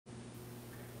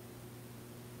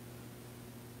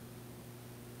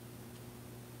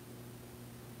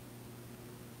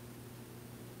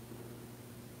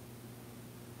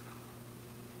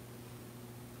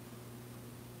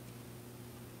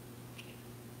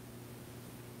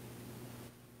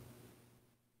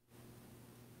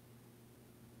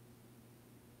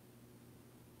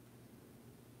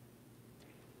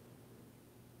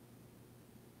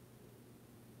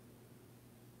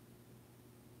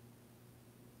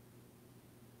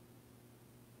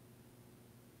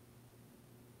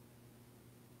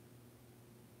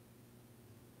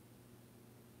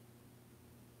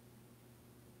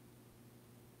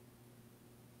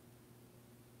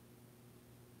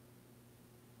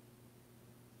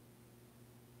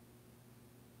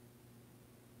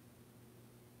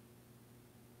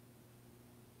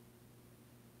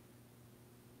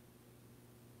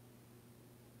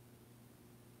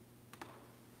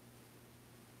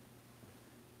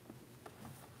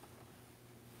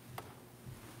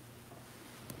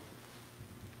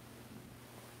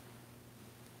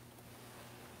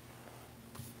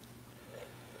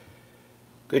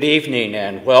Good evening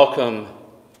and welcome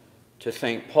to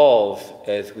St. Paul's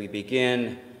as we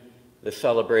begin the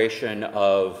celebration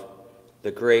of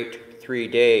the great 3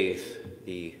 days,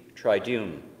 the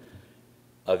Triduum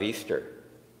of Easter,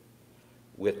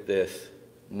 with this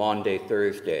Maundy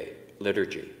Thursday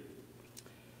liturgy.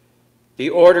 The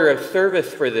order of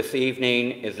service for this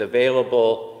evening is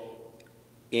available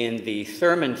in the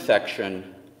sermon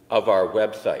section of our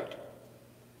website,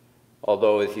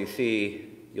 although as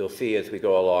you'll see as we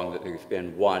go along that there's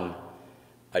been one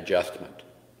adjustment.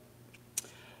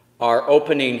 Our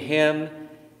opening hymn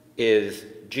is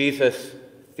Jesus,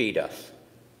 Feed Us.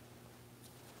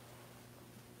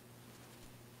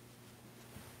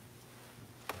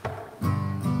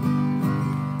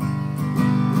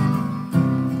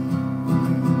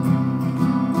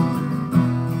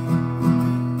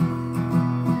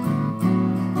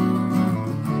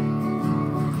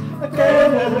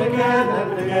 Again and again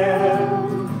and again,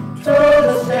 to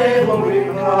the stable we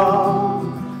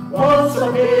come. Once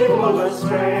a people were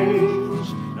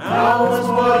strange, now there's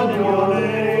one in your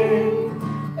name.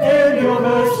 In your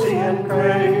mercy and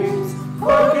grace,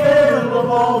 forgiven of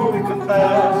all we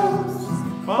confess.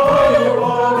 By your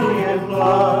body and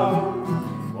blood,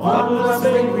 one last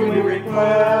thing we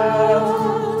request.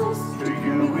 To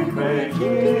you we pray,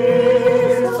 Jesus.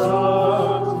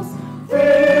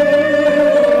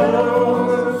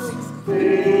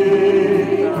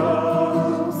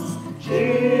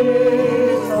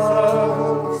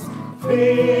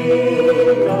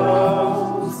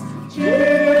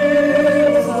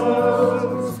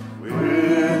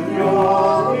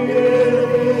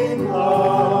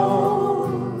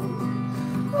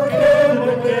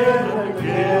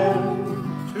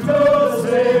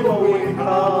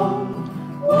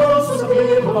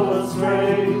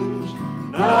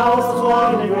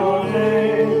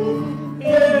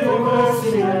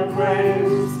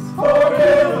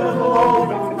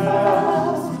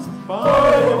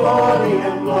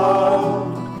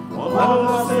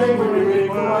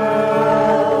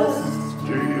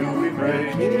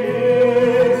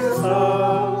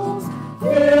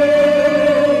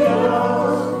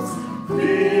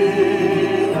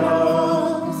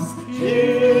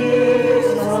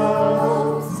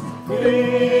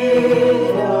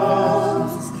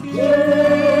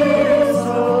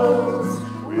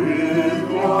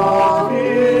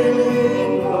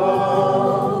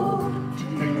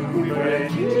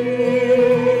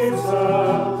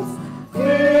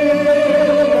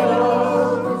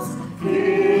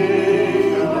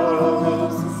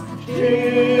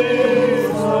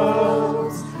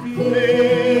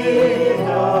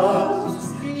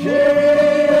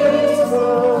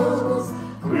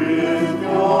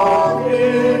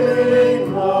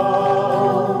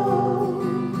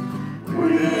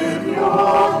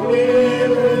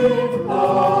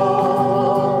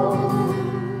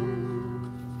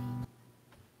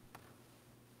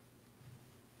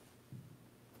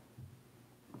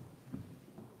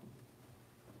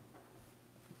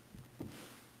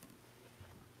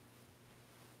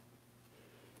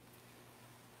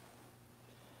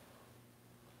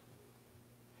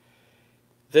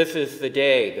 This is the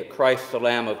day that Christ, the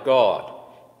Lamb of God,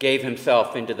 gave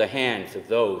himself into the hands of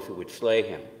those who would slay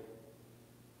him.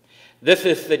 This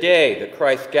is the day that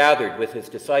Christ gathered with his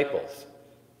disciples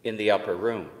in the upper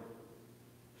room.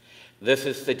 This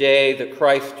is the day that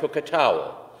Christ took a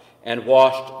towel and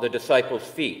washed the disciples'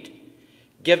 feet,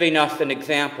 giving us an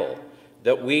example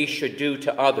that we should do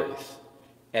to others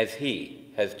as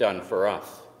he has done for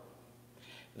us.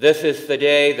 This is the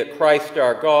day that Christ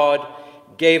our God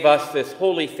gave us this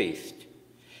holy feast,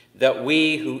 that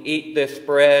we who eat this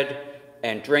bread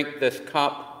and drink this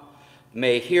cup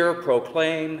may here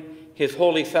proclaim his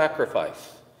holy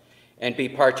sacrifice and be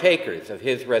partakers of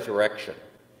his resurrection,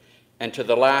 and to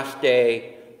the last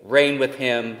day reign with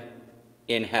him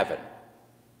in heaven.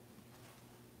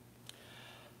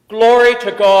 Glory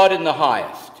to God in the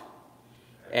highest,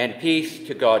 and peace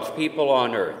to God's people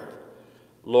on earth.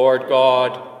 Lord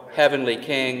God, heavenly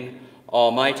King,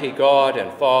 Almighty God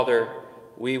and Father,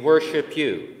 we worship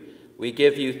you. We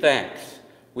give you thanks.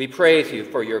 We praise you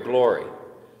for your glory.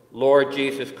 Lord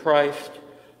Jesus Christ,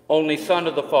 only Son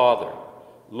of the Father,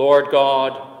 Lord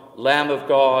God, Lamb of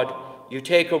God, you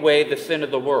take away the sin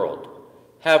of the world.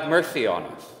 Have mercy on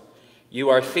us. You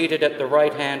are seated at the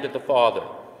right hand of the Father.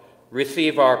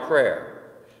 Receive our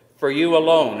prayer. For you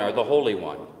alone are the Holy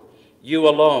One. You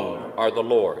alone are the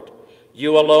Lord.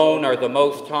 You alone are the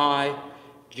Most High,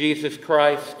 Jesus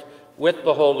Christ, with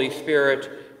the Holy Spirit,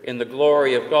 in the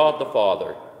glory of God the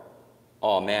Father.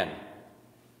 Amen.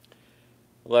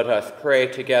 Let us pray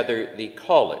together the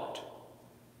collect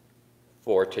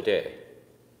for today.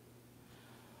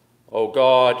 O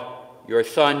God, your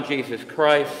Son, Jesus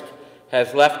Christ,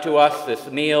 has left to us this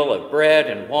meal of bread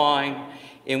and wine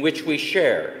in which we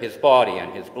share his body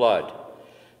and his blood.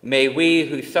 May we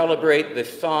who celebrate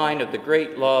this sign of the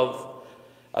great love,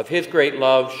 of his great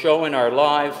love, show in our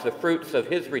lives the fruits of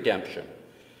his redemption.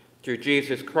 Through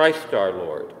Jesus Christ our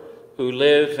Lord, who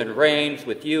lives and reigns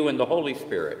with you in the Holy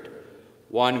Spirit,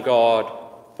 one God,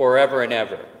 forever and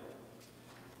ever.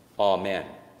 Amen.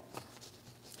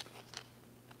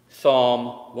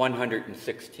 Psalm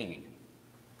 116.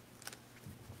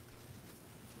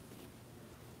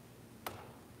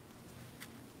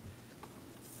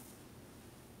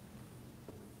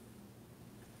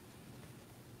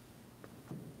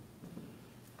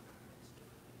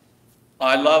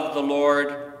 I love the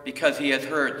Lord because he has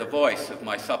heard the voice of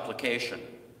my supplication.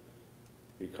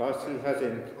 Because he has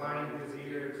inclined his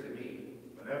ear to me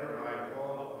whenever I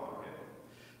call upon him.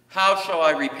 How shall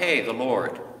I repay the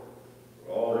Lord?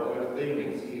 For all the good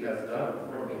things he has done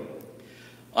for me.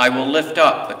 I will lift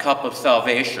up the cup of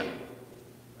salvation.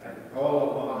 And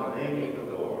call upon the name of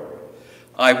the Lord.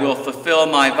 I will fulfill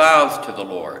my vows to the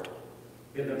Lord.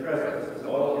 In the presence of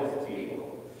all his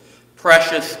people.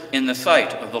 Precious in the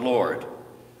sight of the Lord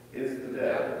is the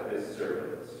death of his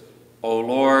servants. O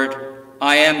Lord,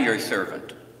 I am your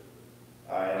servant.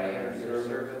 I am your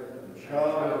servant, and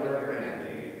child of your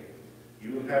handmaid.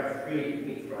 You have freed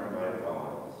me from my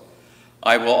bonds.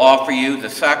 I will offer you the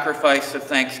sacrifice of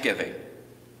thanksgiving.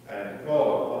 And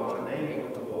call upon the name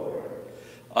of the Lord.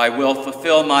 I will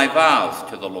fulfill my vows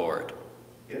to the Lord.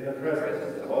 In the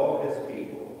presence of all his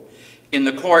people. In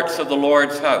the courts of the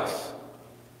Lord's house.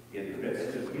 In the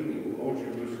midst of you, O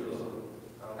Jerusalem.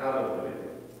 Hallelujah.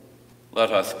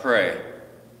 Let us pray.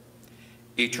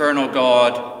 Eternal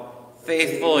God,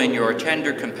 faithful in your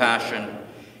tender compassion,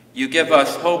 you give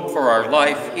us hope for our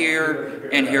life here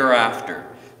and hereafter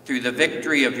through the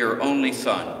victory of your only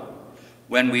Son.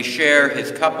 When we share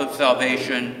his cup of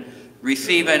salvation,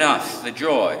 receive in us the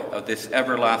joy of this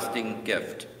everlasting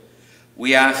gift.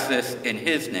 We ask this in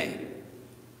his name.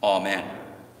 Amen.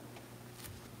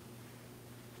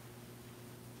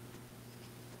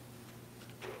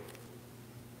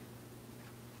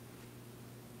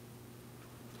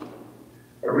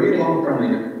 A reading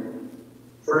from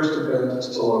the first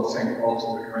epistle of St. Paul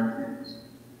to the Corinthians.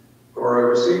 For I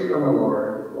received from the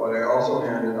Lord what I also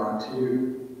handed on to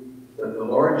you, that the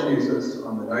Lord Jesus,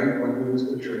 on the night when he was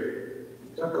betrayed,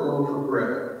 took a loaf of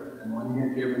bread, and when he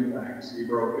had given thanks, he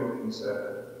broke it and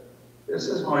said, "This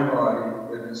is my body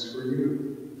that is for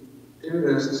you. Do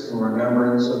this in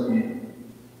remembrance of me."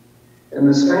 In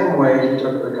the same way he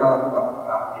took the cup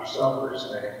after supper,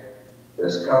 saying,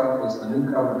 "This cup is the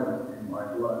new covenant in my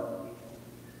blood.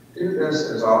 Do this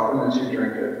as often as you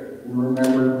drink it in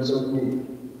remembrance of me.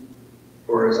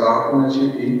 For as often as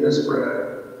you eat this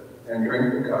bread and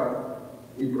drink the cup,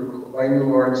 you proclaim the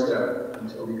Lord's death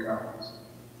until he comes."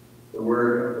 The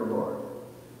word of the Lord.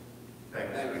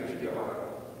 Thanks be to God.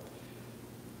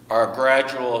 Our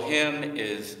gradual hymn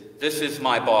is, "This is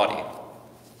my body."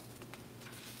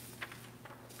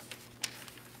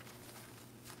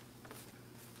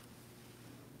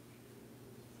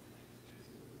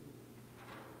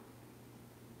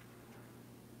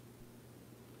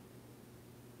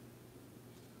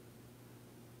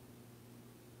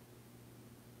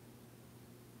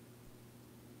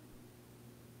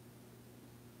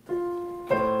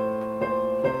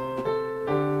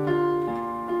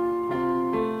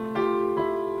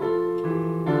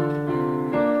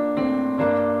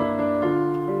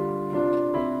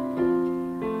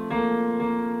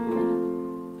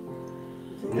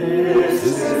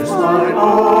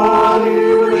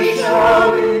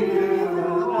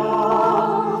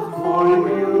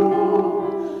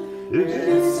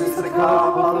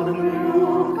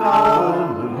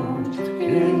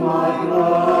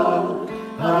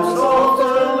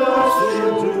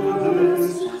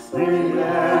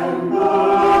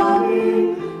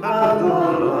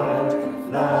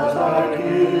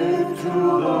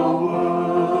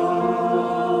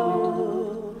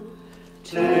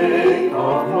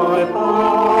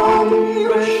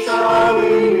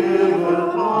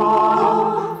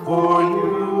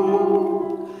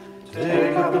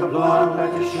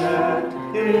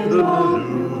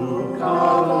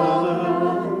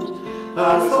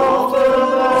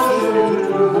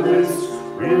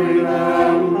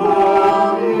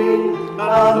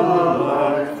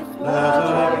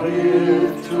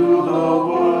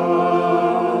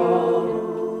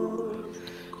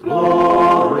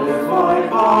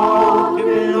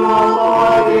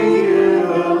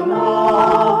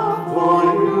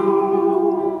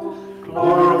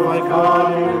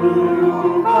 God in the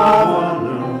new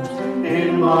covenant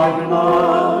in my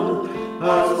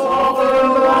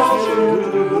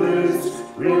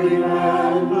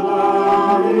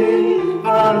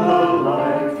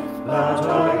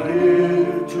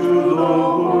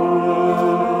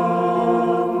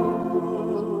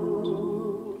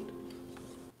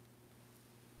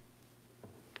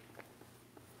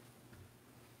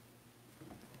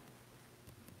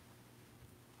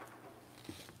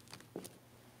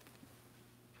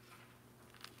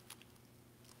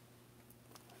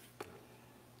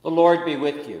The Lord be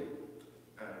with you.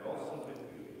 And also with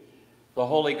you. The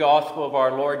Holy Gospel of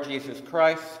our Lord Jesus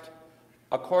Christ,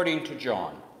 according to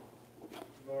John.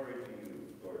 Glory to you,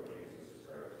 Lord Jesus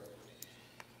Christ.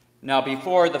 Now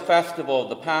before the festival of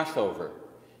the Passover,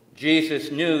 Jesus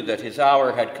knew that his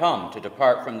hour had come to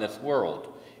depart from this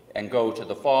world and go to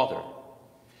the Father.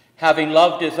 Having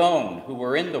loved his own who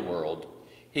were in the world,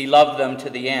 he loved them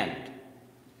to the end.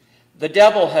 The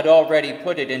devil had already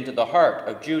put it into the heart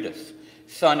of Judas,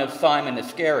 son of Simon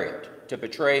Iscariot, to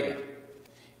betray him.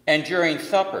 And during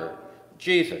supper,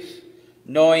 Jesus,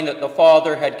 knowing that the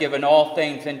Father had given all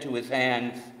things into his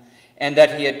hands, and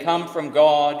that he had come from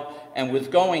God and was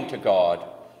going to God,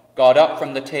 got up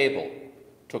from the table,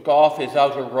 took off his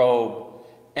outer robe,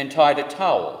 and tied a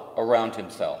towel around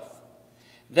himself.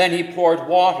 Then he poured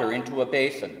water into a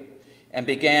basin and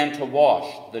began to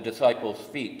wash the disciples'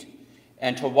 feet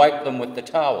and to wipe them with the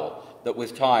towel that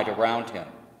was tied around him.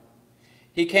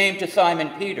 He came to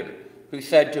Simon Peter, who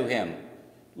said to him,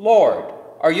 "Lord,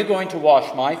 are you going to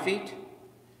wash my feet?"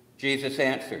 Jesus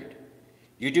answered,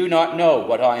 "You do not know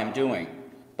what I am doing,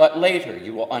 but later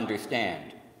you will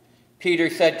understand." Peter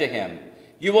said to him,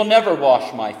 "You will never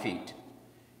wash my feet."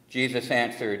 Jesus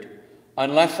answered,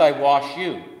 "Unless I wash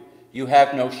you, you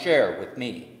have no share with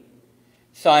me."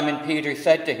 Simon Peter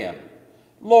said to him,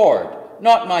 "Lord,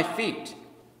 not my feet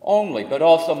only, but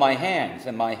also my hands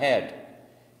and my head."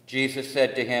 Jesus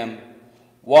said to him,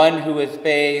 "One who is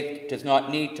bathed does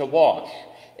not need to wash,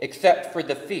 except for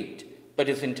the feet, but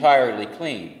is entirely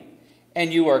clean.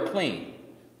 And you are clean,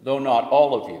 though not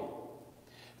all of you."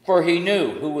 For he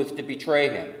knew who was to betray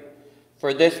him.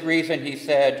 For this reason he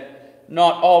said,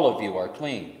 "Not all of you are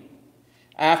clean."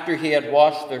 After he had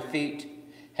washed their feet,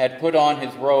 had put on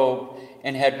his robe,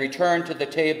 and had returned to the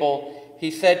table,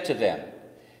 he said to them,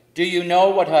 "Do you know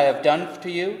what I have done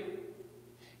to you?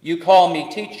 You call me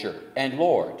teacher and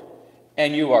Lord,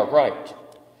 and you are right,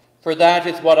 for that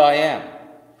is what I am.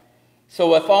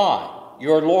 So if I,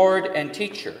 your Lord and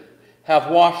teacher, have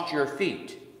washed your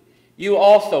feet, you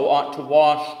also ought to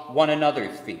wash one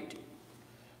another's feet.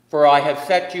 For I have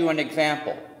set you an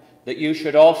example, that you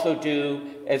should also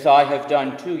do as I have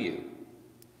done to you.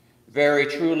 Very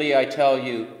truly I tell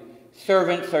you,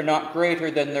 servants are not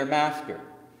greater than their master,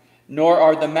 nor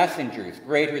are the messengers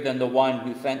greater than the one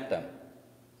who sent them.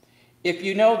 If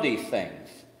you know these things,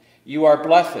 you are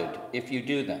blessed if you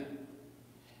do them.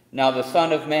 Now the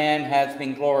Son of Man has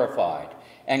been glorified,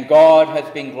 and God has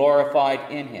been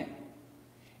glorified in him.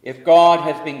 If God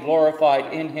has been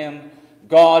glorified in him,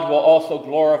 God will also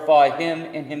glorify him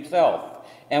in himself,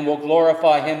 and will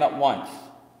glorify him at once.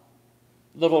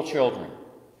 Little children,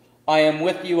 I am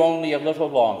with you only a little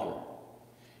longer.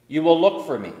 You will look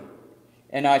for me,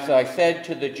 and as I said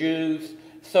to the Jews,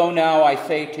 so now I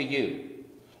say to you,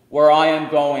 where I am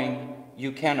going,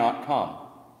 you cannot come.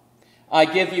 I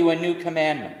give you a new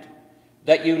commandment,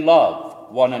 that you love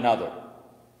one another.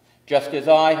 Just as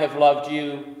I have loved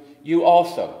you, you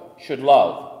also should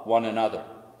love one another.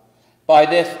 By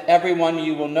this, everyone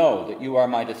you will know that you are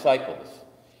my disciples,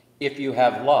 if you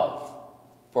have love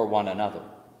for one another."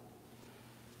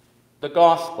 The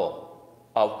Gospel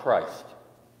of Christ.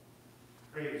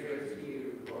 Praise to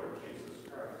you, Lord Jesus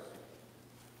Christ.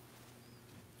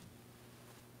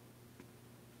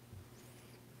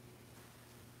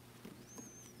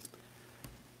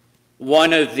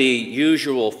 One of the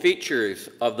usual features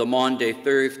of the Maundy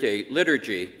Thursday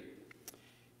liturgy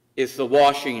is the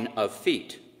washing of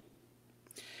feet.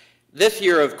 This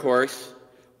year, of course,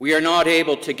 we are not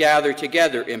able to gather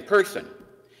together in person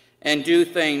and do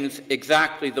things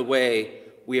exactly the way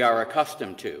we are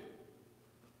accustomed to.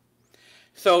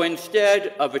 So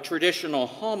instead of a traditional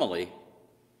homily,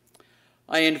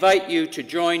 I invite you to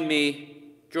join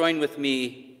with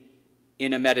me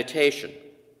in a meditation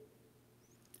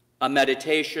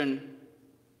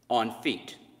on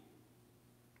feet.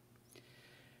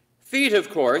 Feet, of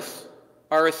course,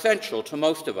 are essential to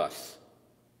most of us.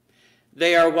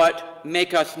 They are what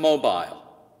make us mobile.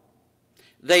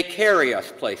 They carry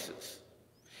us places.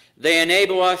 They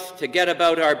enable us to get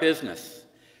about our business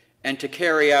and to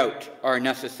carry out our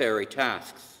necessary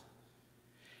tasks.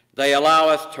 They allow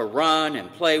us to run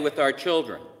and play with our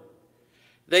children.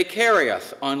 They carry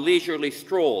us on leisurely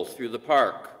strolls through the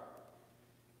park.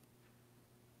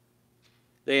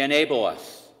 They enable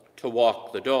us to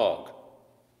walk the dog.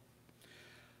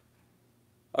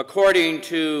 According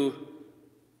to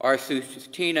our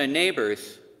Sustina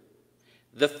neighbors,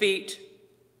 the feet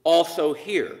also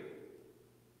hear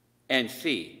and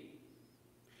see.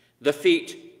 The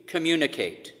feet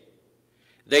communicate.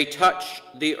 They touch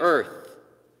the earth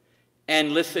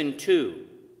and listen to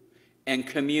and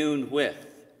commune with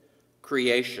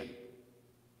creation.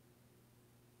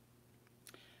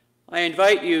 I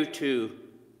invite you to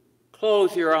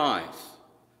close your eyes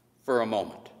for a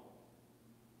moment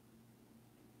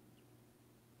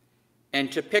and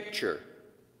to picture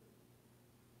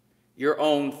your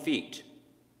own feet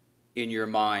in your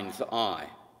mind's eye.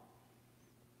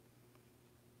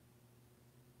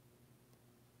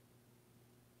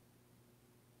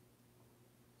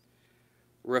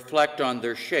 Reflect on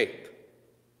their shape,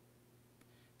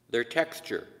 their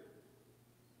texture,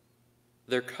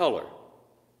 their color.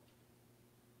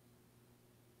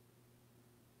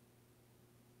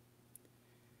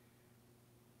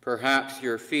 Perhaps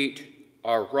your feet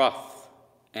are rough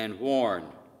and worn,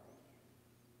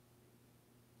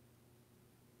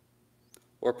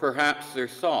 or perhaps they're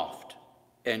soft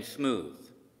and smooth.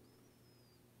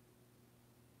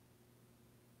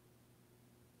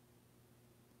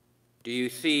 Do you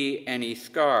see any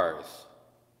scars,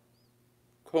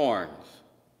 corns,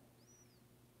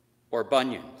 or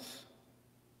bunions?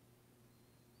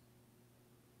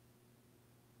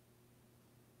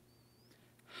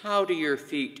 How do your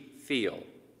feet feel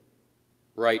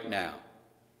right now?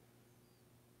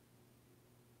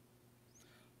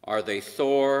 Are they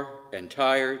sore and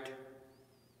tired,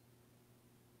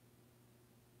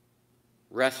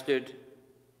 rested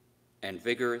and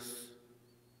vigorous?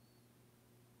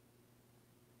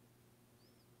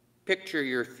 Picture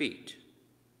your feet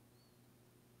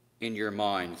in your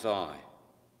mind's eye.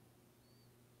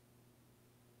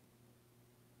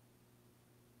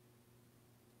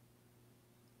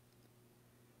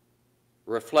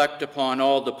 Reflect upon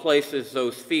all the places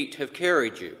those feet have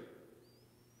carried you,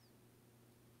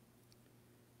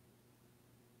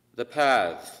 the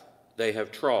paths they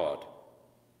have trod,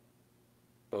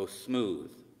 both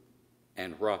smooth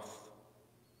and rough.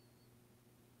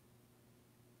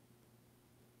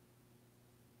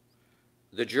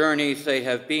 The journeys they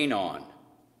have been on,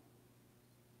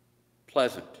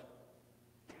 pleasant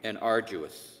and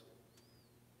arduous.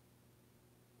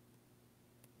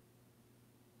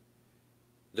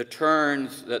 The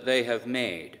turns that they have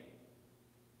made,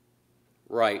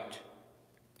 right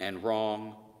and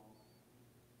wrong,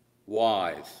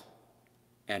 wise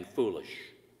and foolish.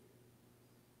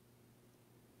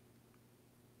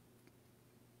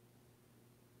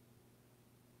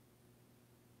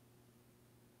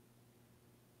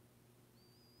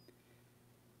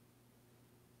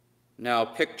 Now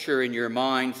picture in your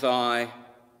mind's eye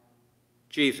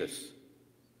Jesus,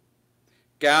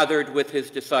 gathered with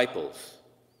his disciples,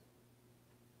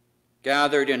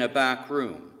 gathered in a back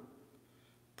room,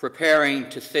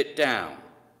 preparing to sit down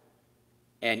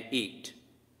and eat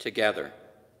together.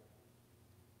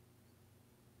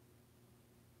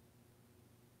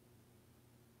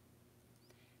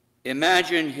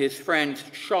 Imagine his friends'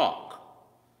 shock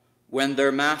when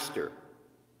their master,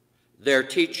 their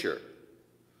teacher,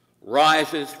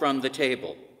 rises from the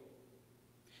table,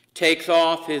 takes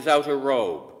off his outer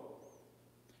robe,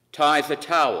 ties a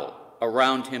towel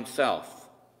around himself,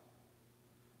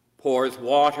 pours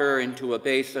water into a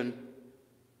basin,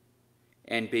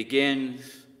 and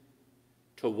begins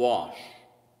to wash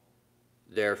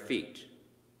their feet,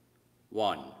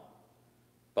 one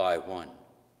by one.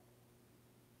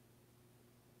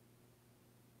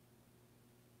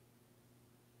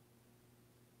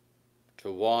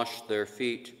 To wash their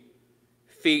feet,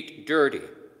 feet dirty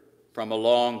from a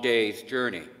long day's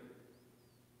journey.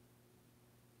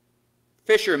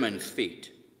 Fishermen's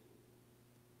feet,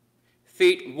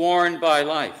 feet worn by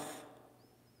life.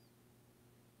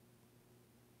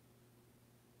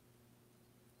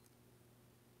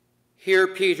 Hear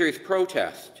Peter's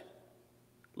protest,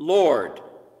 "Lord,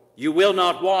 you will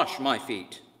not wash my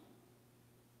feet."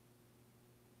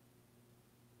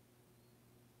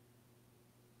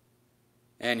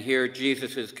 And hear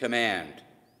Jesus' command,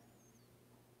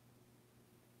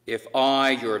 "If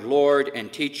I, your Lord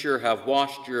and teacher, have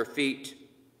washed your feet,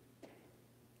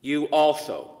 you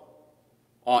also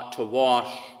ought to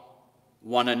wash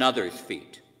one another's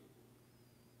feet."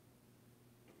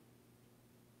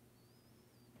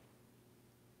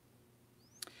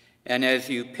 And as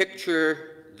you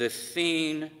picture this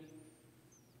scene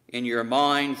in your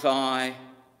mind's eye,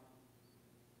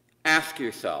 ask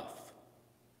yourself,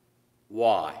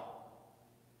 why?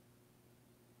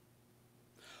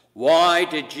 Why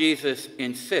did Jesus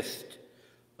insist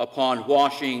upon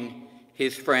washing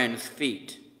his friends'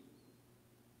 feet?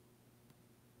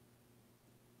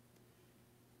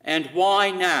 And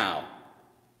why now?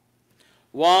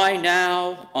 Why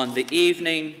now on the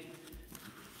evening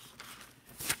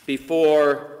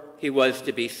before he was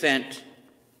to be sent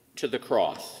to the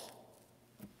cross?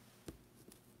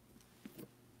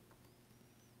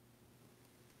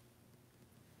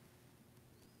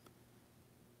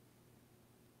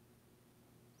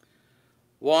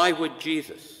 Why would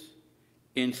Jesus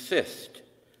insist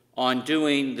on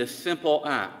doing the simple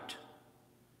act,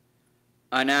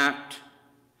 an act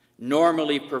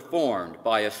normally performed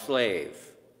by a slave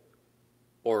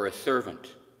or a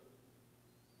servant?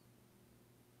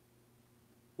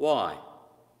 Why?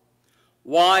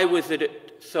 Why was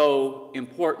it so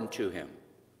important to him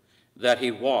that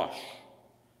he wash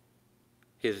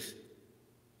his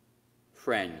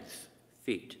friends'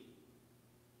 feet?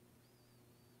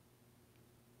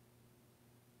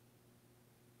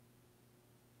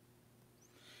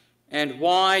 And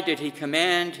why did he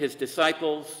command his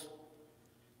disciples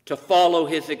to follow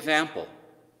his example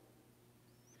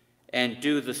and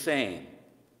do the same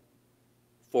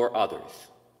for others?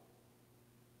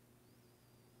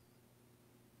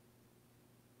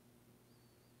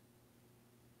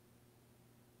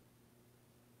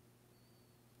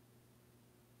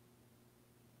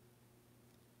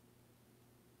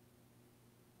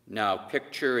 Now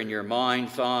picture in your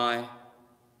mind's eye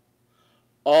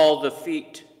all the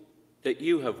feet that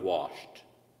you have washed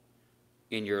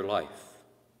in your life.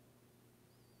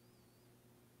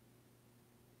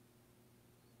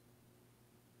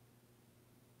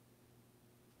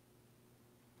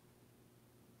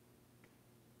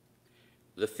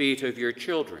 The feet of your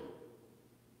children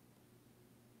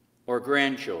or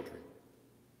grandchildren.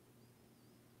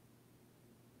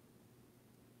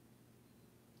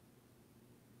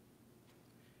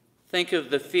 Think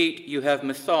of the feet you have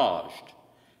massaged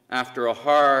after a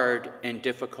hard and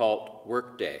difficult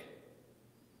workday.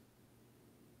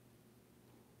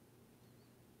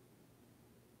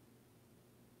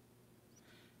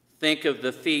 Think of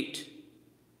the feet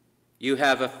you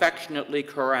have affectionately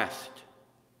caressed,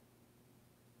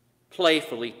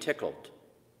 playfully tickled.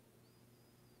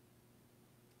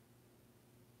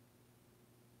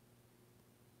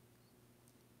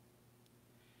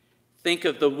 Think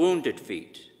of the wounded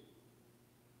feet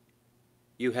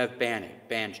you have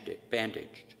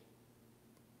bandaged.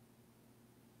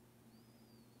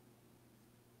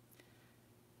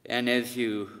 And as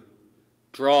you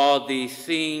draw these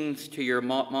scenes to your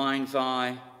mind's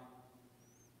eye,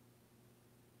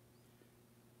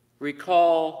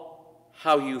 recall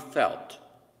how you felt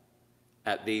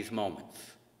at these moments,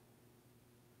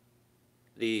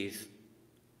 these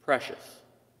precious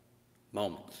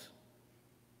moments.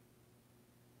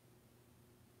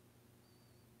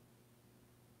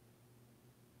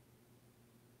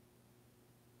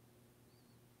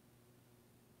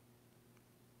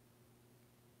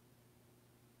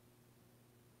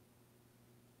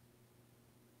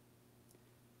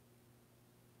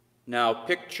 Now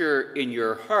picture in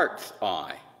your heart's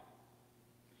eye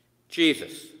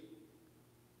Jesus.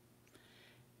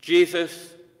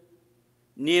 Jesus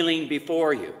kneeling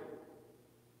before you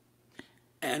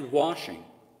and washing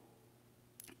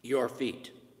your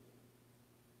feet.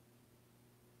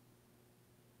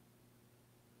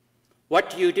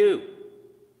 What do?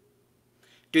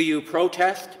 Do you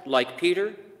protest like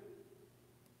Peter?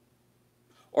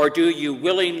 Or do you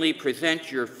willingly present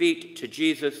your feet to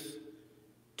Jesus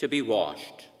to be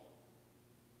washed?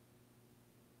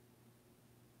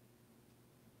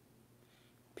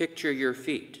 Picture your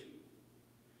feet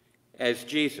as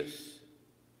Jesus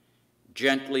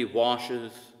gently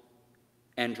washes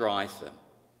and dries them.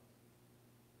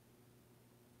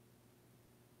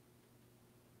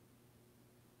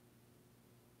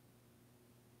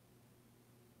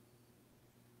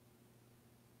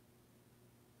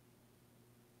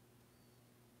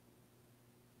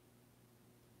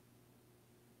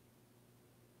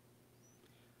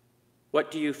 What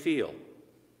do you feel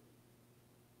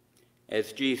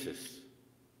as Jesus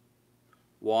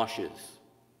washes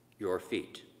your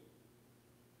feet?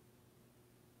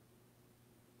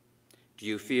 Do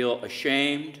you feel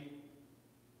ashamed,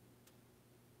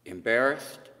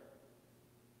 embarrassed,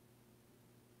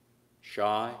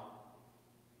 shy?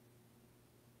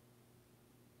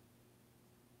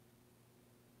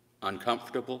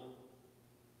 Uncomfortable?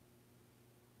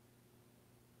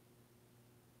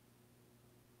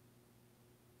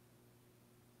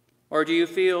 Or do you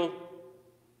feel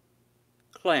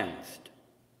cleansed,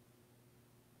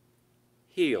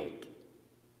 healed,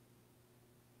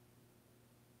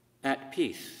 at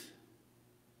peace,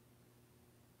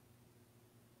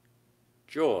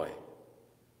 joy,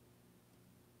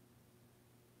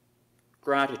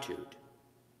 gratitude?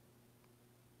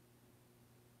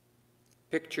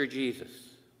 Picture Jesus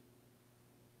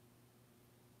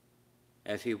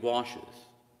as he washes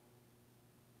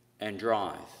and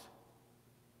dries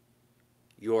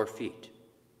your feet.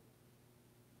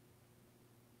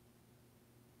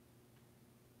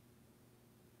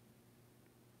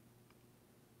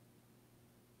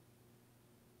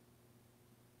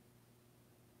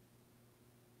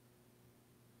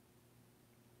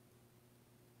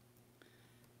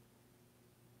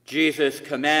 Jesus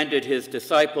commanded his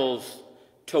disciples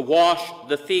to wash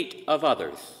the feet of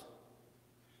others,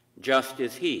 just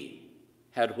as he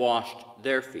had washed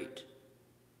their feet.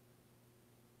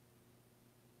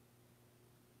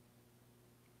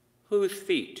 Whose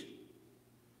feet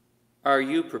are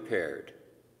you prepared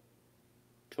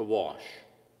to wash?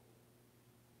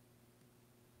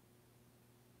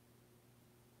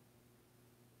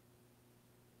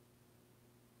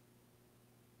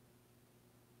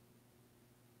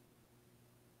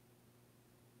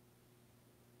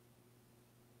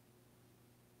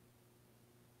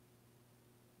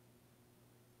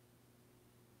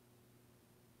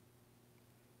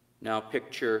 Now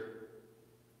picture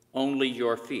only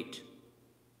your feet.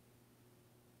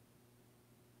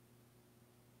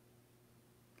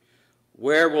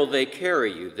 Where will they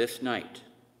carry you this night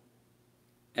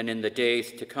and in the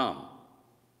days to come,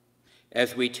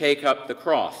 as we take up the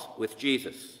cross with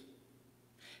Jesus,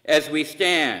 as we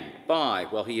stand by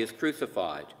while he is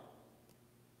crucified,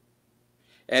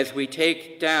 as we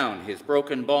take down his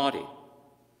broken body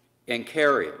and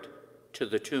carry it to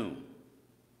the tomb,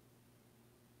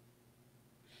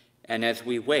 and as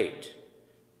we wait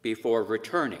before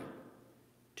returning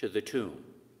to the tomb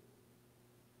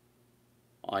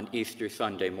on Easter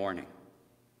Sunday morning?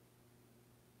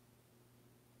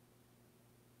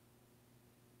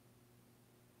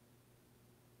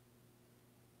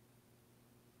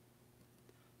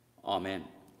 Amen.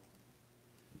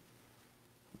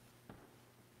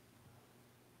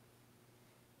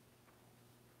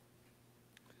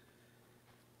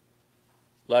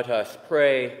 Let us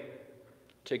pray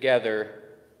together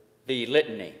the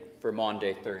litany for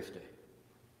Maundy Thursday.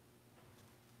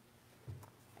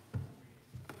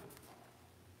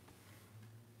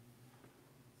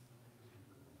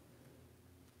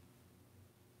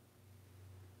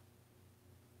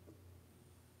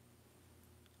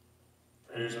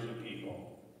 Prayers of the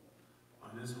people.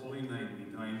 On this holy night,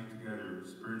 we dine together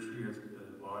spiritually as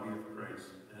the body of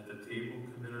Christ, and at the table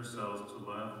commit ourselves to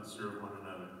love and serve one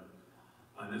another.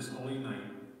 On this holy night,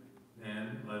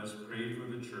 then, let us pray for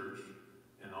the church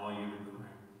and all humankind.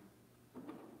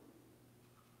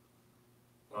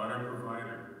 God, our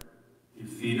provider, you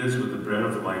feed us with the bread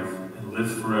of life and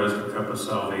lift for us the cup of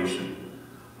salvation.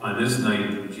 On this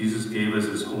night, Jesus gave us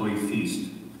his holy feast.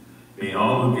 May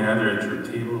all who gather at your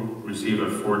table receive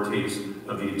a foretaste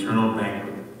of the eternal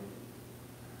banquet.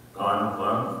 God of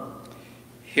love,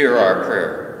 hear our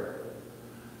prayer.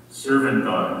 Servant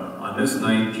God, on this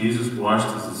night Jesus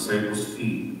washed his disciples'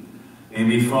 feet. May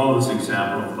we follow this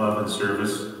example of love and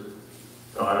service.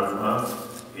 God of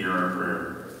love, hear our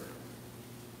prayer.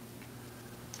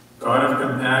 God of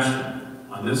compassion,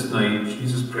 on this night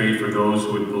Jesus prayed for those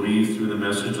who would believe through the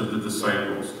message of the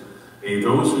disciples. May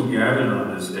those who gathered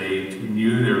on this day to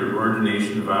renew their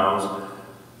ordination vows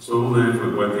so live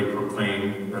with what they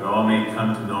proclaim, that all may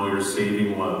come to know your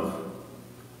saving love.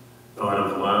 God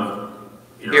of love,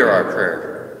 hear our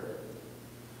prayer.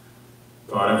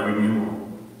 God of renewal,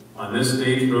 on this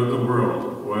day throughout the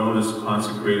world, oil is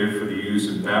consecrated for the use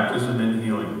in baptism and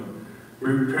healing.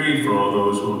 We pray for all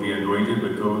those who will be anointed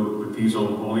with these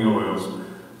holy oils,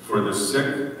 for the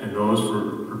sick and those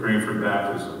preparing for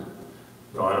baptism.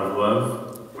 God of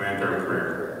love, grant our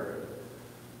prayer.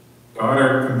 God,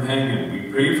 our companion,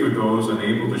 we pray for those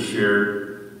unable to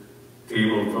share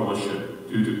table fellowship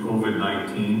due to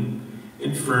COVID-19,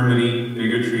 infirmity,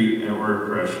 bigotry, or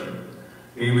oppression.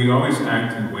 May we always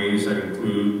act in ways that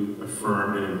include,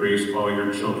 affirm, and embrace all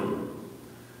your children.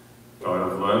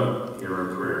 God of love, hear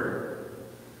our prayer.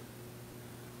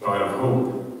 God of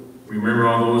hope, remember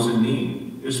all those in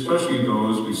need, especially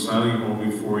those we silently hold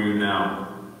before you now.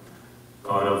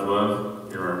 God of love,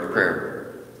 hear our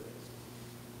prayer.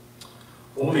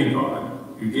 Holy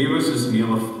God, you gave us this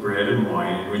meal of bread and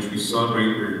wine in which we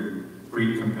celebrate your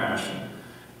great compassion.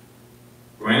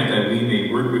 Grant that we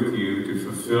may work with you to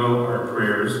fulfill our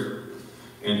prayers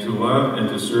and to love and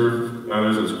to serve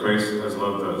others as Christ has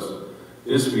loved us.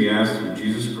 This we ask through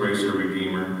Jesus Christ, our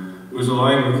Redeemer, who is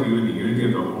alive with you in the unity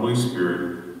of the Holy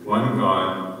Spirit, one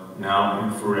God, now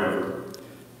and forever.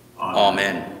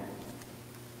 Amen. Amen.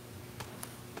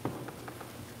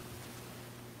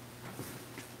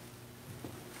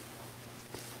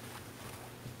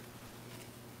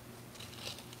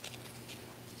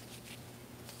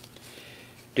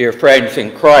 Dear friends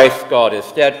in Christ, God is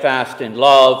steadfast in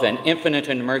love and infinite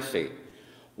in mercy,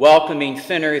 welcoming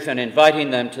sinners and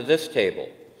inviting them to this table.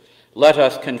 Let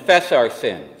us confess our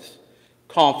sins,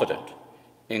 confident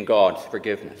in God's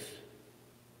forgiveness.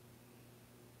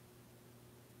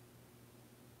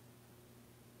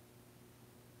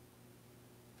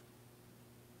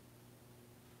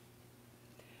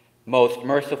 Most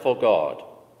merciful God,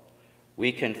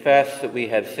 we confess that we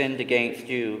have sinned against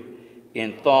you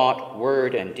in thought,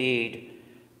 word, and deed,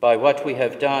 by what we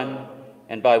have done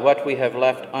and by what we have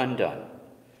left undone.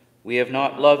 We have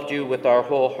not loved you with our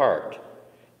whole heart.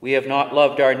 We have not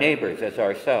loved our neighbors as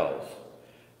ourselves.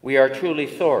 We are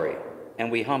truly sorry, and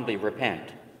we humbly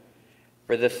repent.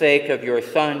 For the sake of your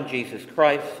Son, Jesus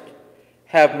Christ,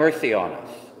 have mercy on us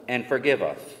and forgive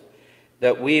us,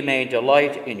 that we may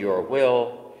delight in your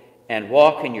will and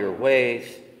walk in your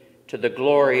ways to the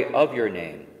glory of your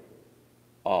name.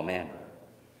 Amen.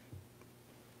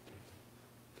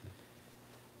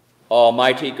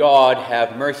 Almighty God,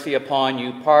 have mercy upon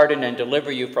you, pardon and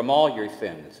deliver you from all your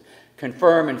sins,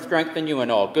 confirm and strengthen you in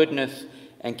all goodness,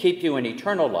 and keep you in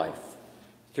eternal life,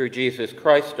 through Jesus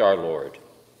Christ our Lord.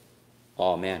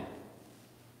 Amen.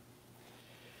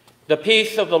 The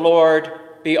peace of the Lord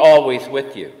be always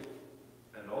with you.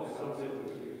 And also with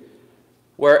you.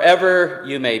 Wherever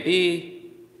you may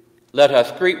be, let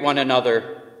us greet one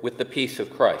another with the peace of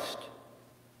Christ.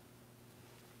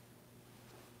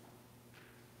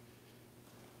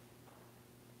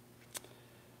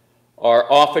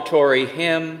 Our offertory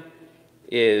hymn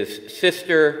is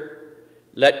 "Sister,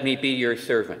 Let Me Be Your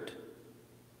Servant."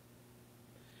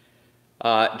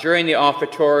 During the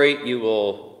offertory,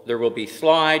 there will be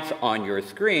slides on your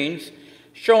screens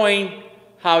showing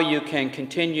how you can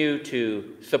continue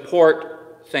to support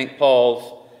St.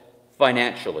 Paul's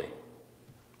financially.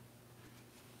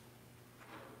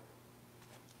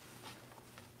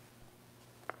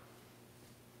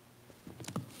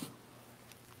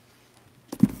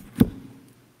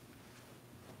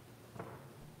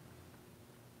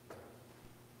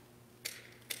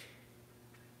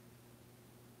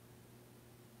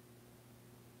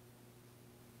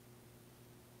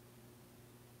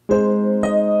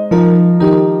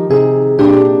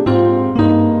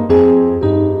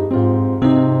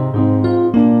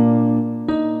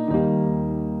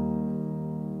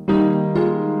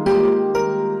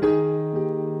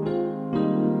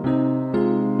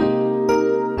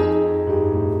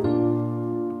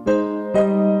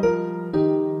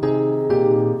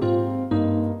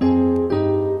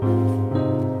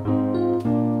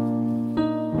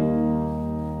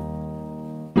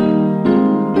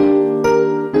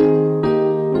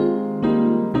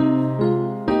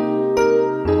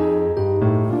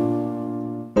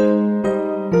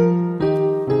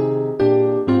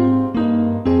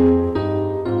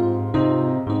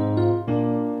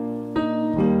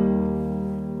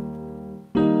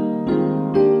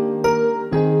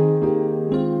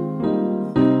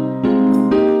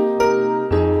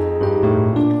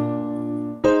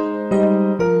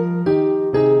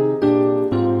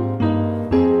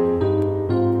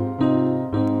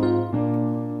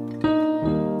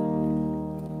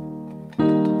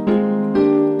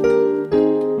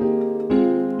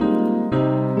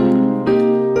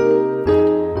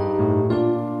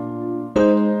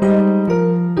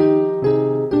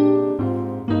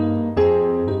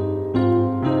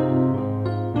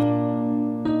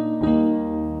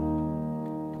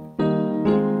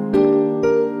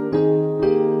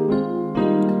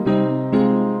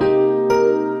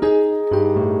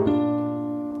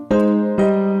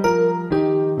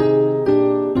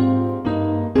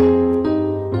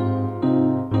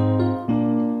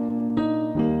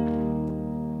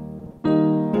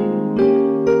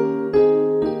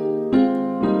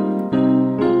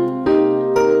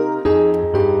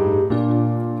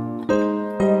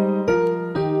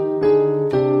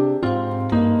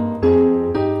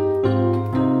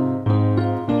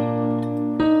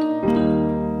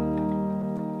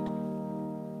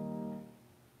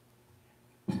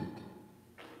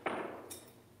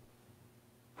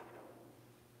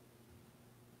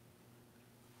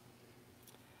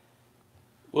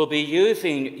 We'll be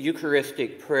using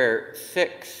Eucharistic Prayer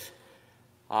 6.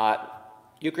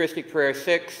 Eucharistic Prayer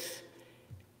 6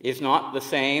 is not the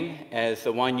same as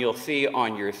the one you'll see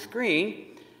on your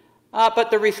screen, but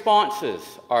the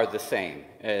responses are the same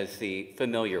as the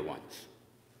familiar ones.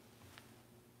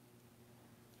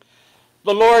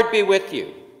 The Lord be with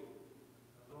you.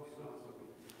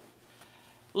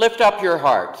 Lift up your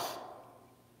hearts.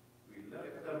 We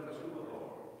lift them to the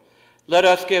Lord. Let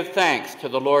us give thanks to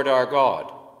the Lord our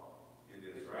God.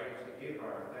 It is right to give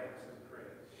our thanks and praise.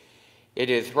 It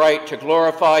is right to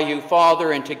glorify you,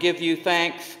 Father, and to give you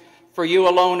thanks, for you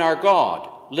alone are God,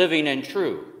 living and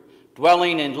true,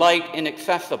 dwelling in light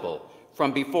inaccessible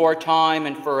from before time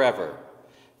and forever.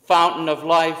 Fountain of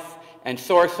life and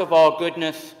source of all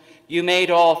goodness, you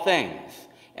made all things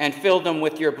and filled them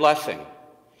with your blessing.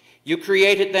 You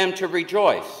created them to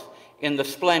rejoice in the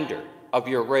splendor of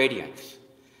your radiance.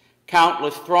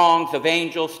 Countless throngs of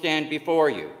angels stand before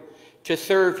you to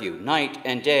serve you night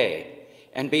and day,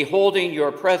 and beholding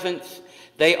your presence,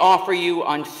 they offer you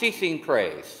unceasing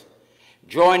praise.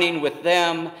 Joining with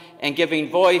them and giving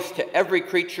voice to every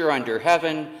creature under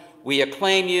heaven, we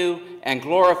acclaim you and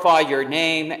glorify your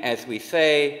name as we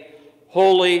say,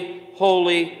 Holy,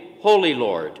 holy, holy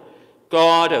Lord,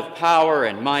 God of power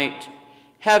and might.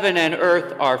 Heaven and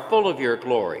earth are full of your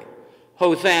glory.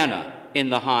 Hosanna in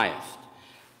the highest.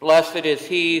 Blessed is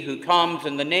he who comes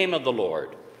in the name of the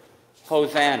Lord.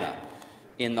 Hosanna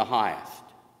in the highest.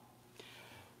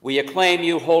 We acclaim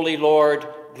you, Holy Lord,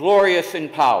 glorious in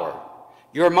power.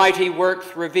 Your mighty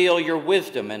works reveal your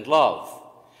wisdom and love.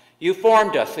 You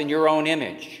formed us in your own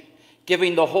image,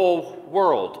 giving the whole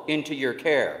world into your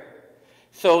care,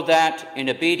 so that, in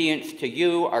obedience to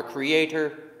you, our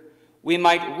Creator, we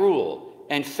might rule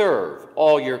and serve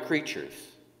all your creatures.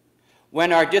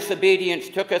 When our disobedience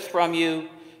took us from you,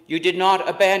 you did not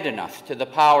abandon us to the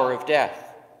power of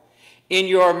death. In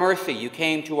your mercy you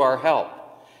came to our help,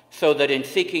 so that in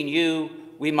seeking you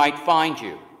we might find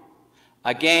you.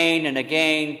 Again and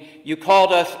again you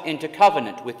called us into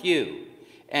covenant with you,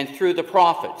 and through the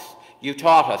prophets you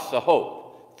taught us the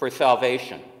hope for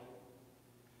salvation.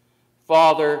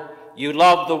 Father, you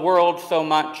loved the world so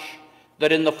much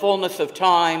that in the fullness of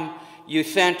time you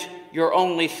sent your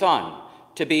only Son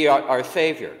to be our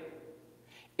Savior.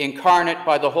 Incarnate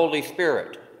by the Holy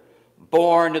Spirit,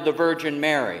 born of the Virgin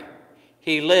Mary,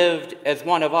 he lived as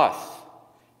one of us,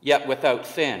 yet without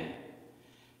sin.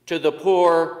 To the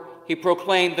poor, he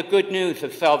proclaimed the good news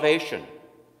of salvation.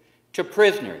 To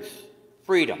prisoners,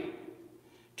 freedom.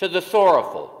 To the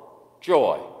sorrowful,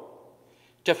 joy.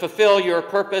 To fulfill your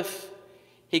purpose,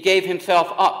 he gave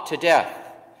himself up to death,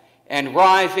 and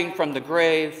rising from the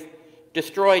grave,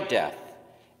 destroyed death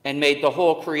and made the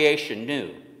whole creation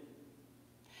new.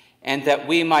 And that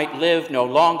we might live no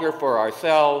longer for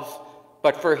ourselves,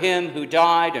 but for him who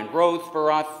died and rose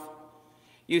for us,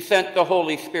 you sent the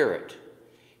Holy Spirit,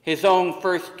 his own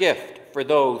first gift for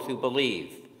those who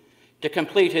believe, to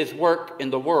complete his work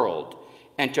in the world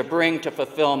and to bring to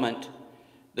fulfillment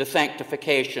the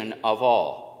sanctification of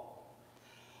all.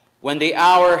 When the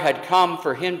hour had come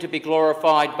for him to be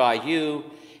glorified by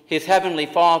you, his heavenly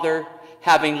Father,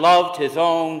 having loved his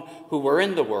own who were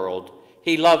in the world,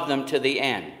 he loved them to the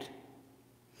end.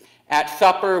 At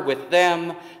supper with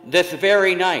them this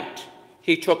very night,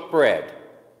 he took bread.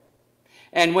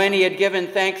 And when he had given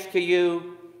thanks to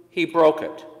you, he broke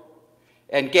it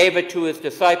and gave it to his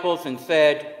disciples and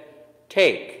said,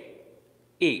 "Take,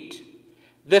 eat.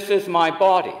 This is my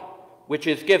body, which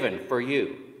is given for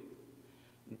you.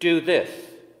 Do this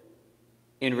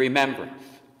in remembrance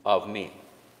of me."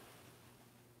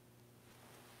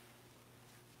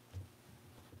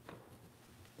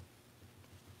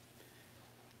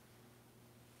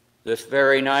 This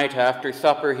very night after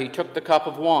supper, he took the cup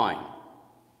of wine,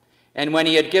 and when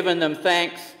he had given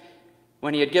thanks,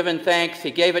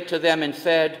 he gave it to them and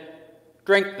said,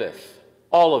 "Drink this,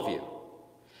 all of you.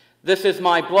 This is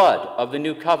my blood of the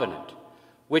new covenant,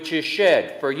 which is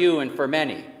shed for you and for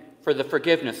many for the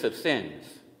forgiveness of sins.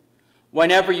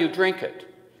 Whenever you drink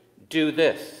it, do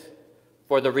this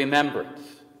for the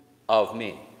remembrance of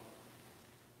me."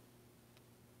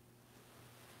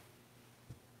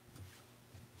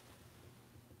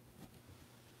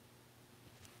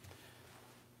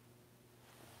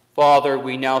 Father,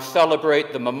 we now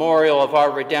celebrate the memorial of our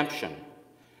redemption,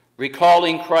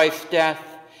 recalling Christ's death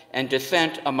and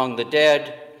descent among the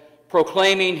dead,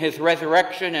 proclaiming his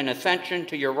resurrection and ascension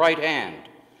to your right hand,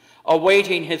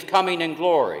 awaiting his coming in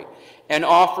glory, and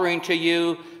offering to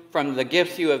you from the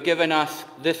gifts you have given us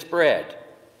this bread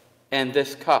and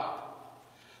this cup.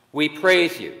 We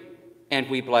praise you and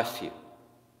we bless you.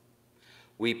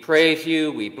 We praise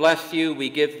you, we bless you, we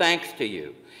give thanks to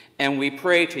you, and we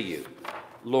pray to you,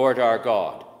 Lord our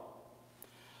God.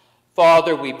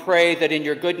 Father, we pray that in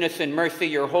your goodness and mercy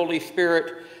your Holy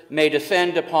Spirit may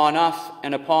descend upon us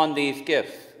and upon these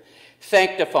gifts,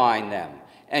 sanctifying them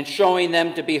and showing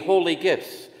them to be holy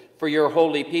gifts for your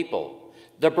holy people,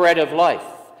 the bread of life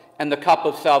and the cup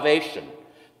of salvation,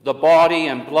 the body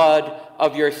and blood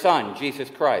of your Son, Jesus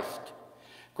Christ.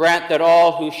 Grant that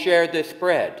all who share this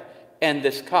bread and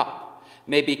this cup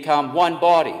may become one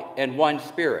body and one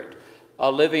spirit,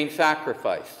 a living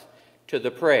sacrifice to the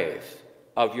praise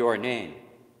of your name.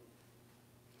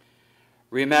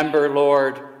 Remember,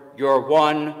 Lord, your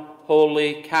one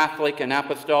holy Catholic and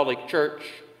Apostolic Church,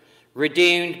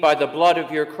 redeemed by the blood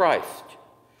of your Christ.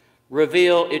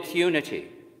 Reveal its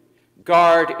unity,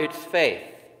 guard its faith,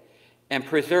 and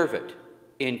preserve it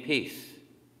in peace.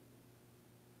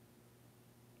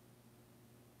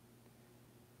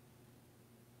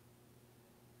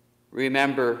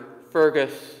 Remember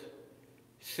Fergus,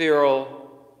 Cyril,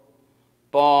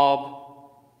 Bob,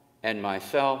 and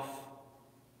myself,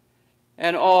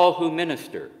 and all who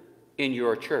minister in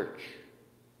your church.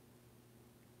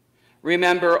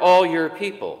 Remember all your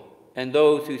people and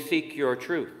those who seek your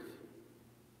truth.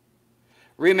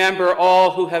 Remember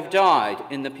all who have died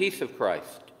in the peace of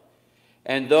Christ,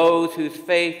 and those whose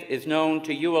faith is known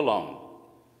to you alone.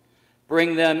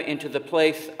 Bring them into the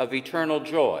place of eternal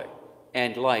joy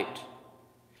and light,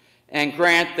 and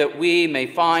grant that we may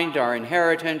find our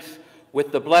inheritance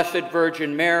with the Blessed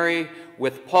Virgin Mary,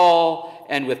 with Paul,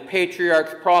 and with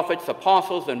patriarchs, prophets,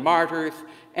 apostles, and martyrs,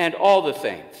 and all the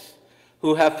saints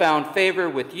who have found favor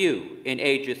with you in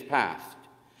ages past.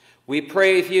 We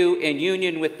praise you in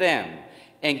union with them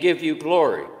and give you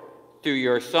glory through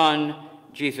your Son,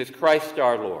 Jesus Christ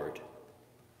our Lord.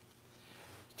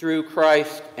 Through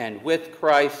Christ and with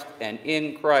Christ and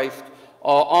in Christ,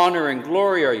 all honor and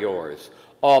glory are yours,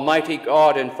 Almighty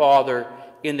God and Father,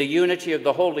 in the unity of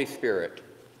the Holy Spirit,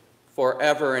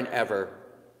 forever and ever.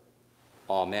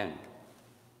 Amen.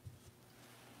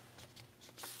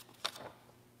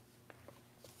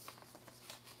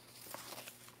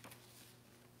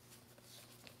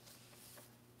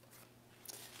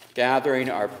 Gathering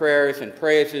our prayers and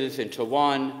praises into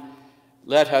one,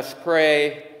 let us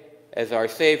pray as our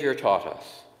Savior taught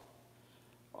us.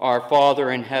 Our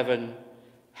Father in heaven,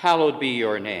 hallowed be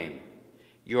your name.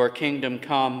 Your kingdom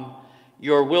come,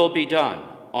 your will be done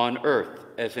on earth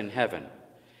as in heaven.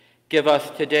 Give us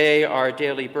today our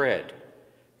daily bread.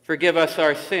 Forgive us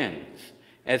our sins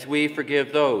as we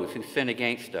forgive those who sin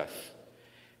against us.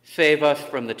 Save us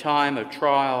from the time of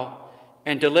trial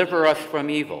and deliver us from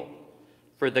evil.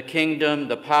 For the kingdom,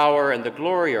 the power, and the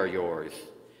glory are yours,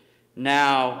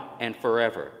 now and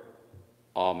forever.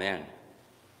 Amen.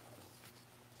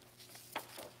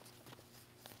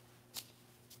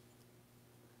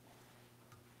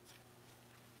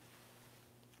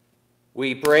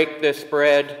 We break this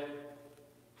bread.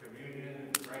 Communion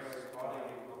in Christ's body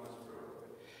upon this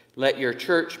bread. Let your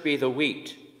church be the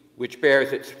wheat which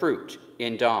bears its fruit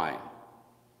in dying.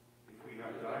 If we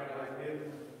have died like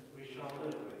him, we shall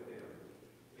live with him.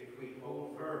 If we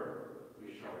hold firm,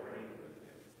 we shall reign with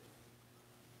him.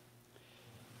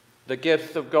 The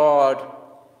gifts of God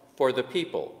for the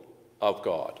people of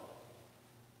God.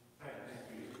 Thanks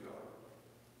be to God.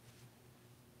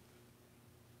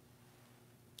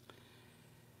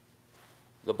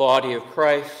 The body of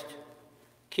Christ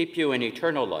keep you in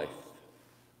eternal life.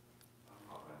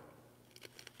 Amen.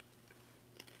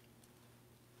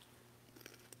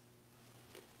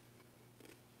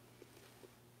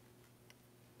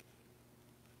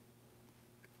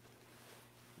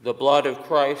 The blood of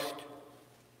Christ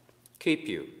keep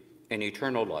you in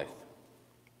eternal life.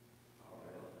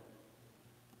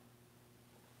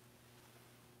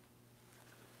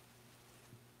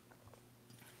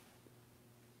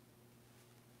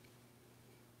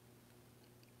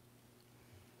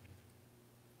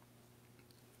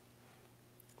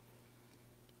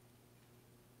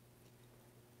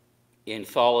 In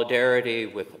solidarity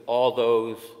with all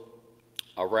those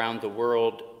around the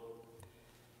world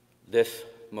this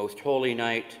most holy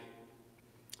night,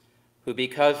 who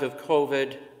because of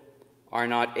COVID are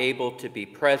not able to be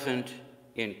present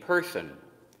in person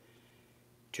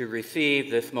to receive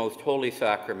this most holy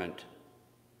sacrament,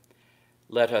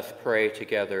 let us pray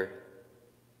together.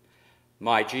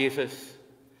 My Jesus,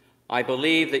 I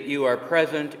believe that you are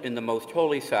present in the most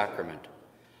holy sacrament.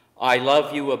 I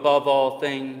love you above all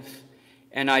things,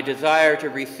 and I desire to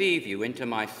receive you into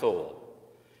my soul.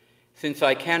 Since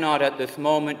I cannot at this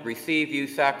moment receive you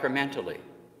sacramentally,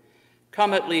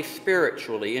 come at least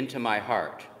spiritually into my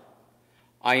heart.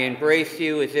 I embrace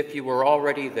you as if you were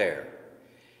already there,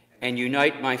 and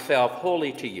unite myself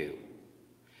wholly to you.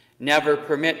 Never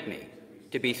permit me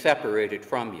to be separated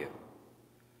from you.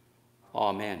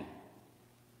 Amen.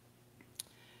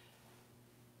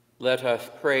 Let us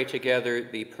pray together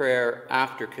the prayer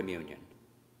after communion.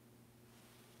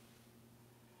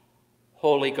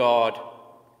 Holy God,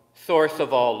 source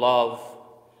of all love,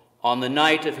 on the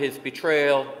night of his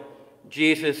betrayal,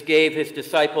 Jesus gave his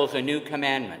disciples a new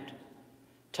commandment,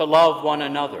 to love one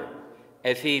another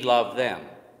as he loved them.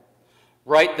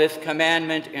 Write this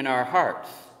commandment in our hearts.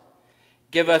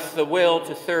 Give us the will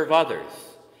to serve others,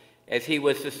 as he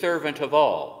was the servant of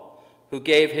all, who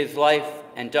gave his life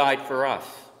and died for us,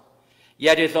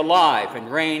 yet is alive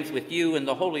and reigns with you in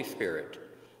the Holy Spirit,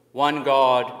 one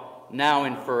God, now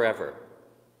and forever.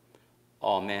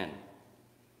 Amen.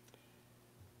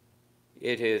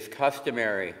 It is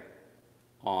customary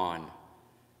on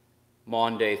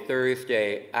Maundy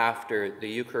Thursday, after the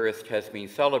Eucharist has been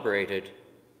celebrated,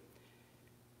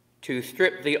 to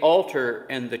strip the altar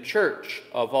and the church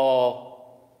of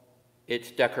all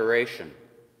its decoration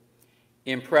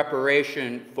in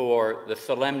preparation for the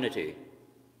solemnity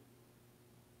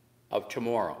of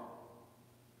tomorrow,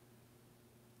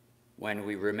 when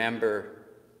we remember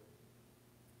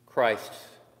Christ's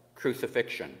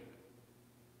crucifixion.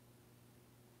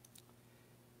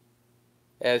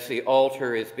 As the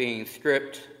altar is being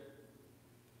stripped,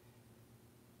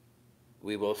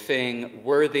 we will sing,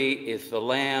 "Worthy is the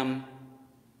Lamb,"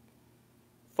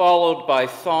 followed by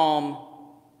Psalm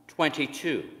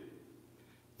 22,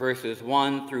 verses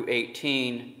 1 through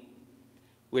 18,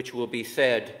 which will be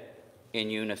said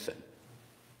in unison.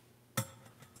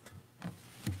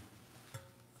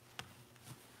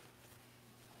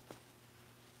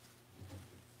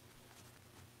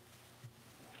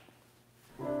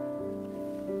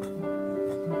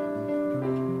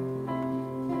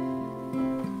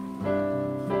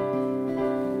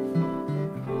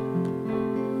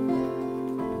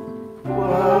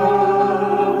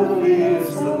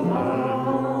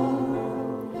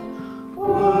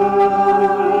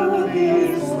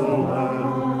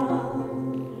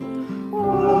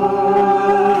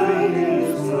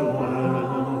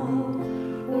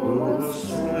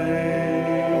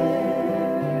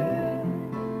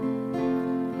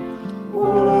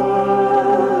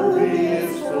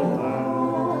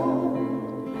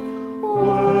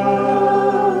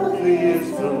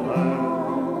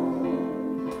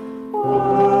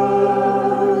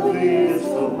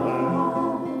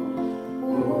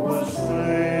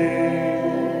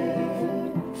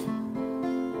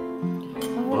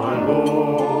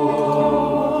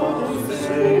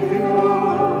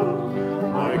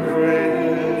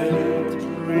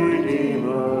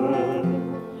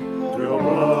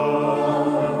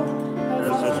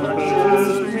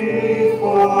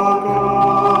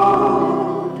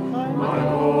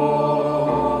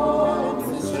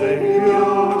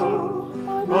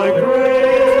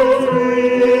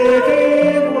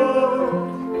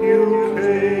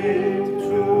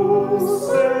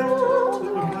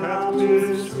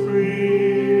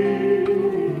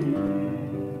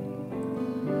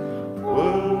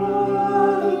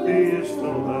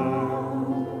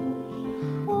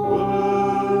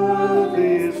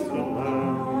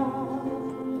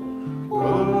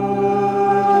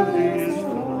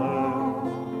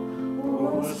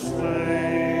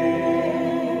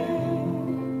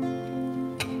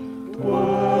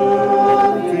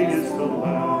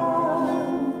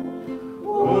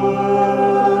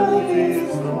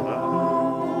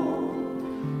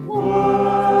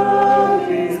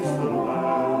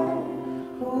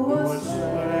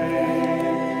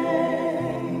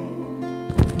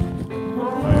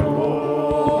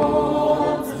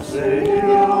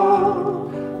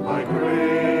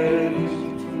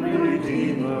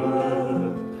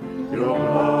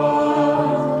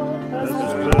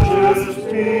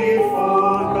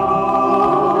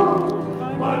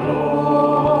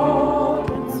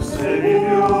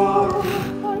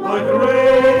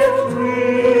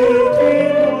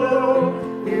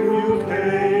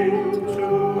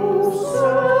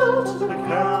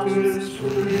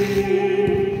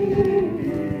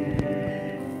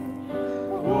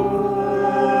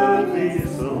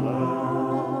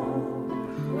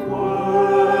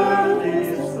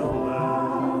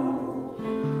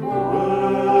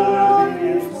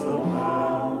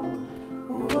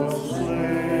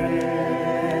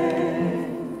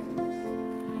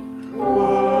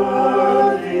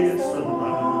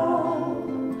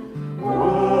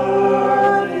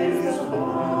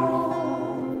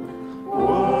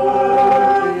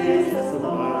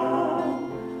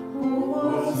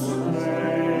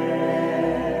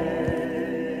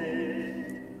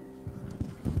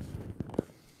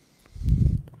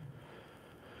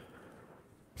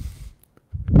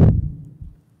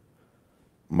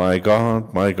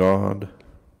 My God,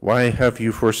 why have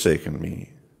you forsaken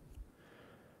me,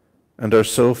 and are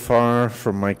so far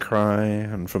from my cry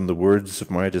and from the words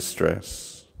of my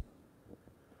distress?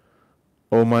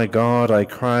 O my God, I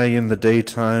cry in the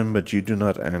daytime, but you do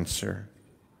not answer.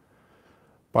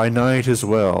 By night as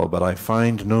well, but I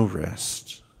find no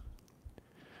rest.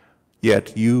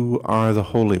 Yet you are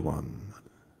the Holy One,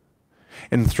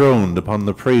 enthroned upon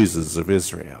the praises of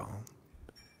Israel.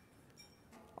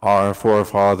 Our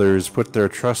forefathers put their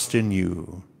trust in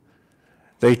you.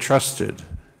 They trusted,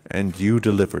 and you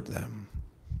delivered them.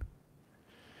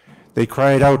 They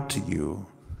cried out to you,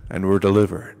 and were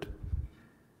delivered.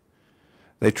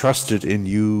 They trusted in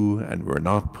you, and were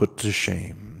not put to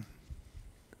shame.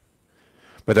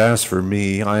 But as for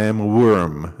me, I am a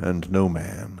worm and no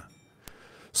man,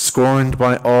 scorned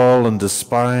by all and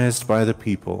despised by the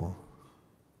people.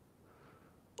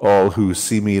 All who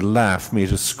see me laugh me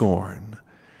to scorn.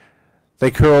 They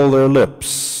curl their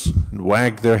lips and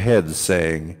wag their heads,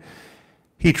 saying,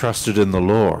 "He trusted in the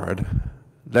Lord.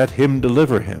 Let him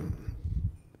deliver him.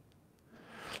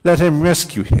 Let him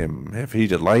rescue him if he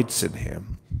delights in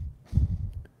him."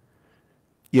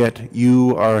 Yet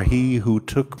you are he who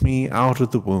took me out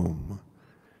of the womb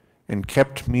and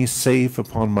kept me safe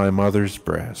upon my mother's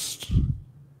breast.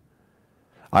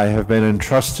 I have been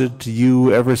entrusted to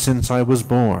you ever since I was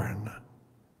born.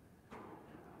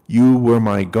 You were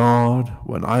my God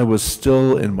when I was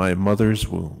still in my mother's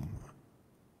womb.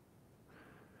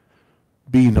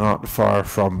 Be not far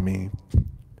from me,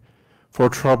 for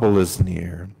trouble is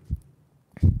near,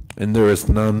 and there is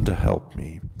none to help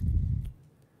me.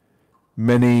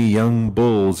 Many young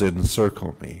bulls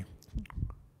encircle me.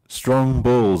 Strong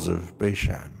bulls of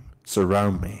Bashan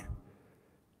surround me.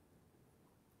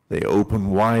 They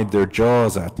open wide their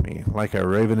jaws at me like a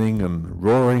ravening and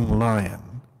roaring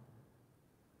lion.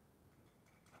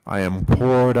 I am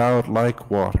poured out like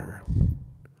water.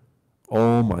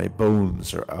 All my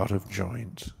bones are out of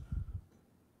joint.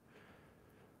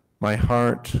 My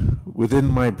heart within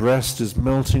my breast is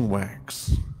melting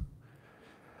wax.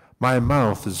 My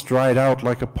mouth is dried out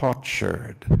like a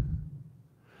potsherd.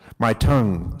 My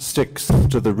tongue sticks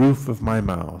to the roof of my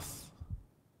mouth.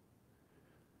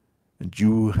 And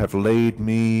you have laid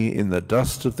me in the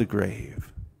dust of the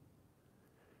grave.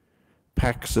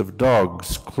 Packs of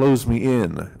dogs close me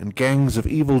in, and gangs of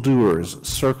evildoers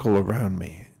circle around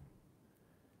me.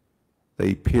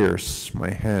 They pierce my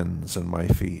hands and my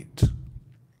feet.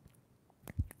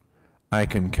 I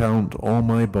can count all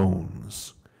my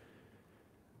bones.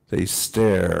 They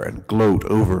stare and gloat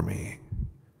over me.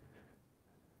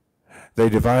 They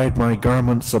divide my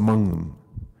garments among them.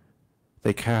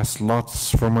 They cast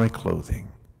lots for my clothing.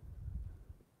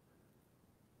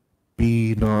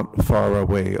 Be not far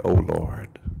away, O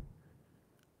Lord.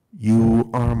 You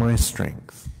are my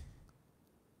strength.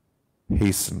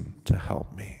 Hasten to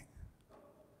help me.